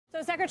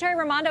So, Secretary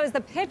Raimondo, is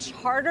the pitch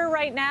harder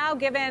right now,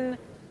 given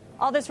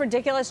all this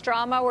ridiculous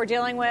drama we're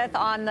dealing with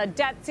on the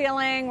debt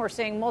ceiling? We're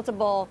seeing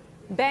multiple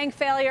bank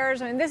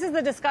failures. I mean, this is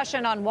the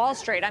discussion on Wall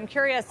Street. I'm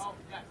curious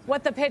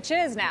what the pitch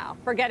is now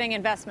for getting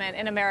investment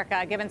in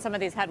America, given some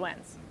of these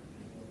headwinds.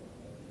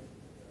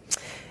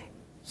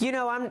 You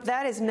know,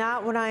 that is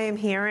not what I am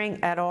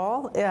hearing at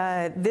all.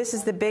 This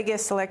is the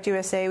biggest Select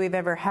USA we've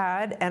ever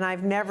had, and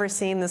I've never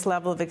seen this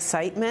level of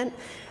excitement.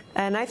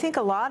 And I think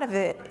a lot of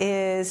it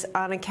is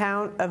on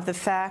account of the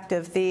fact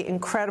of the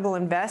incredible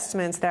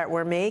investments that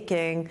we're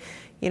making,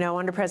 you know,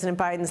 under President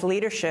Biden's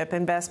leadership,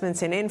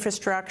 investments in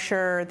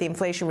infrastructure, the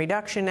Inflation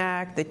Reduction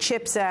Act, the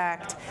CHIPS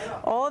Act.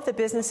 All of the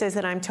businesses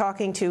that I'm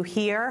talking to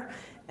here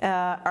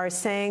are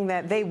saying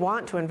that they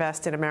want to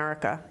invest in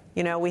America.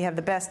 You know, we have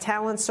the best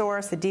talent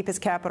source, the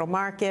deepest capital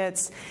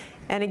markets.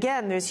 And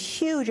again, there's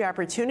huge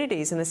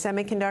opportunities in the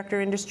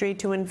semiconductor industry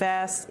to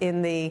invest,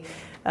 in the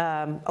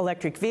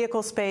electric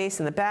vehicle space,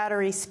 in the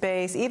battery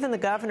space. Even the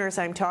governors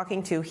I'm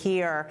talking to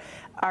here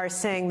are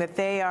saying that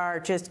they are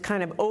just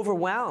kind of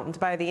overwhelmed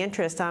by the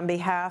interest on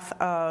behalf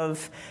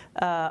of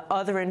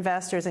other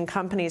investors and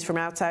companies from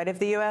outside of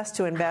the U.S.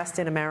 to invest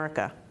in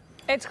America.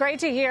 It's great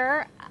to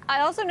hear.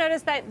 I also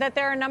noticed that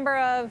there are a number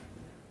of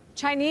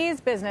Chinese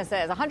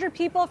businesses, 100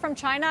 people from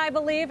China, I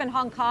believe, and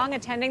Hong Kong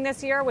attending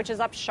this year, which is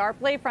up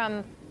sharply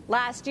from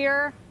last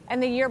year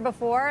and the year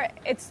before.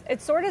 It's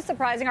sort of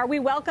surprising. Are we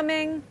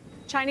welcoming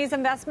Chinese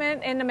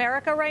investment in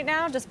America right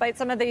now, despite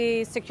some of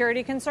the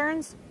security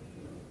concerns?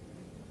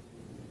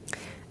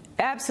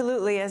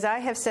 Absolutely. As I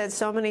have said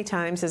so many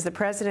times, as the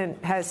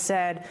president has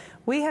said,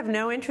 we have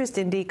no interest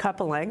in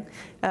decoupling.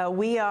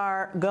 We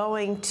are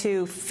going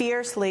to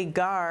fiercely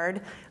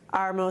guard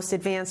our most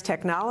advanced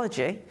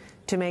technology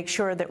to make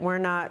sure that we're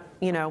not,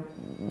 you know,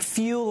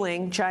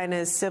 fueling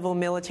China's civil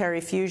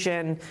military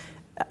fusion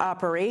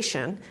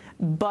operation.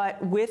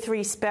 But with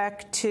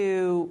respect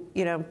to,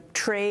 you know,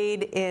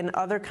 trade in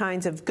other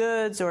kinds of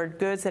goods or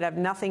goods that have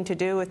nothing to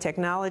do with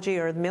technology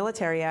or the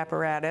military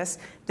apparatus,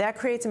 that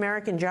creates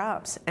American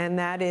jobs. And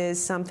that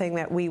is something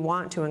that we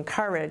want to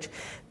encourage.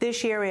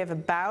 This year we have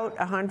about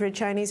 100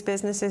 Chinese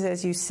businesses,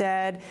 as you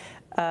said.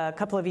 A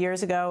couple of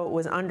years ago, it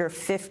was under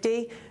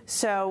 50.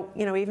 So,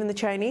 you know, even the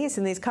Chinese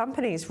and these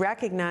companies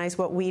recognize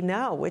what we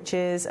know, which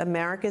is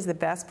America is the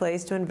best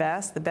place to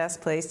invest, the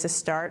best place to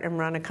start and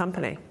run a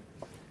company.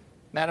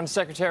 Madam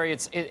Secretary,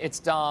 it's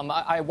Dom.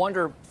 I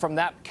wonder, from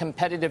that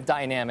competitive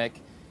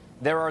dynamic,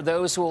 there are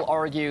those who will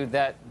argue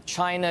that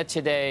China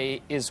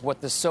today is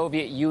what the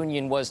Soviet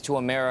Union was to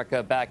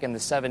America back in the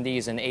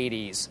 70s and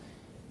 80s.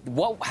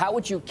 How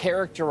would you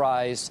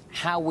characterize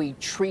how we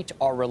treat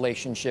our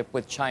relationship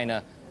with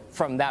China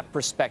from that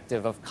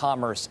perspective of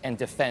commerce and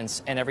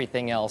defense and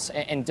everything else?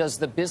 And does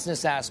the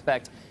business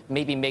aspect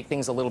maybe make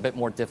things a little bit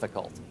more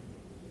difficult?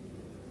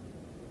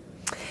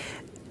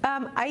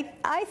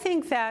 I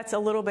think that's a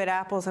little bit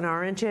apples and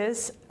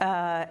oranges.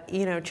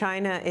 You know,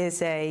 China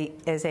is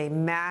a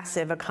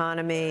massive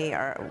economy,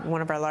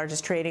 one of our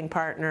largest trading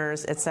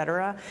partners, et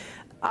cetera.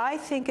 I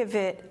think of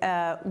it,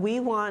 we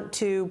want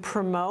to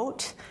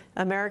promote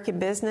American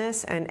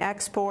business and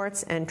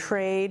exports and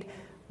trade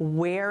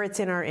where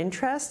it's in our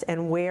interest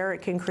and where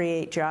it can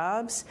create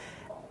jobs.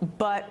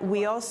 But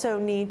we also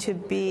need to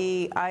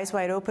be eyes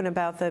wide open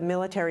about the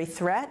military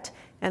threat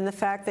and the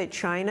fact that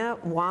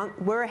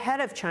we're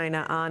ahead of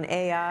China on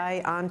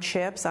AI, on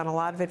chips, on a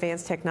lot of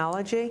advanced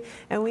technology,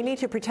 and we need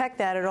to protect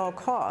that at all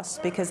costs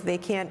because they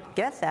can't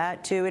get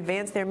that to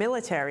advance their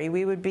military.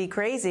 We would be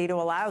crazy to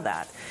allow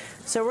that.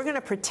 So we're going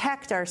to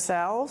protect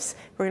ourselves,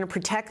 we're going to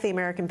protect the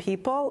American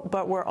people,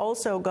 but we're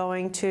also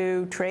going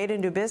to trade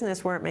and do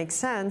business where it makes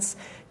sense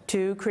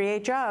to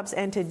create jobs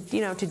and to,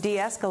 you know, to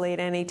de-escalate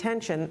any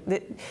tension.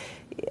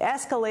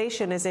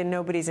 Escalation is in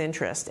nobody's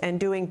interest, and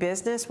doing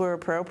business where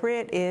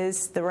appropriate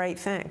is the right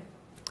thing.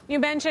 You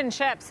mentioned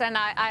chips, and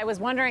I was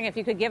wondering if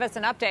you could give us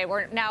an update.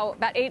 We're now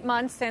about 8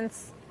 months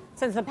since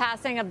the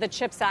passing of the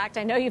CHIPS Act.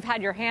 I know you've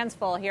had your hands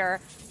full here.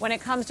 When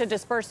it comes to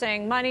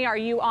dispersing money, are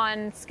you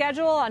on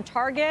schedule, on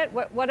target?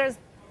 What is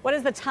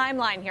the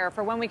timeline here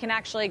for when we can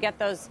actually get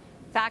those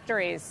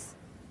factories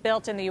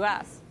built in the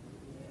U.S.?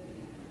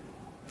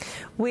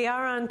 We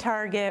are on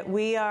target.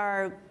 We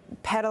are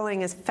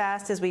pedaling as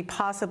fast as we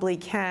possibly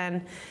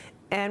can.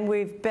 And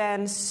we've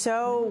been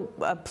so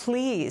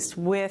pleased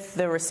with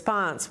the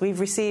response. We've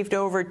received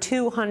over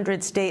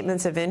 200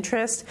 statements of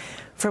interest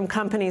from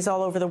companies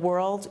all over the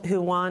world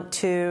who want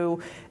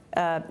to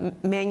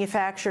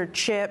manufacture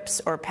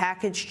chips or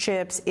package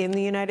chips in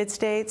the United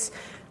States.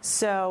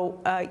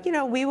 So, you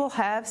know, we will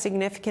have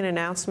significant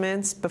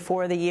announcements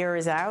before the year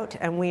is out,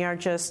 and we are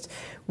just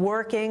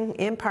working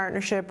in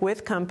partnership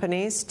with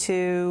companies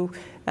to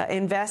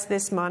invest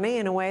this money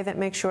in a way that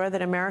makes sure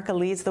that America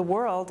leads the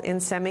world in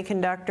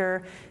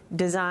semiconductor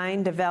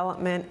design,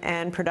 development,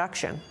 and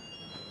production.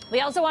 We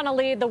also want to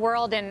lead the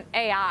world in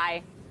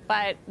AI,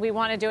 but we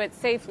want to do it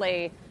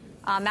safely.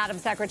 Madam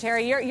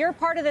Secretary, you're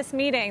part of this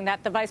meeting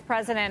that the Vice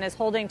President is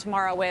holding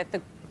tomorrow with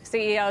the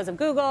CEOs of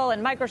Google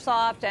and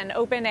Microsoft and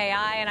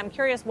OpenAI, and I'm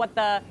curious what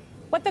the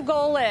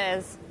goal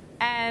is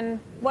and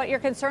what your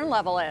concern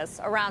level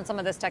is around some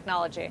of this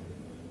technology.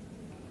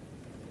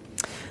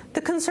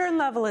 The concern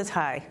level is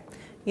high.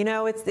 You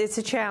know, it's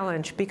a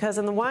challenge because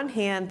on the one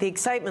hand, the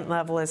excitement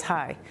level is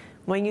high.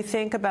 When you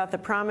think about the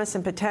promise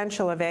and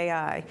potential of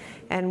AI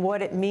and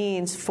what it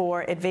means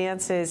for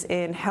advances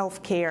in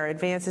healthcare,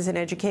 advances in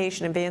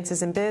education,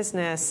 advances in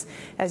business,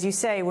 as you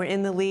say, we're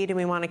in the lead and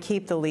we want to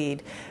keep the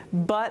lead.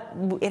 But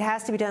it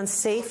has to be done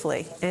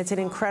safely, and it's an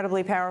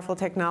incredibly powerful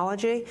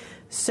technology.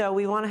 So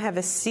we want to have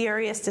a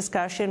serious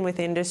discussion with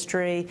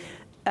industry.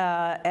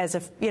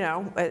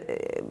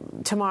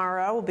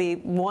 Tomorrow will be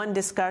one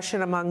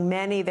discussion among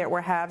many that we're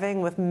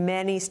having with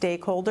many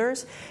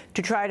stakeholders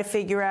to try to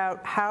figure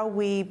out how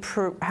we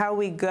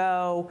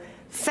go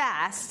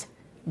fast,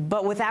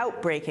 but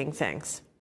without breaking things.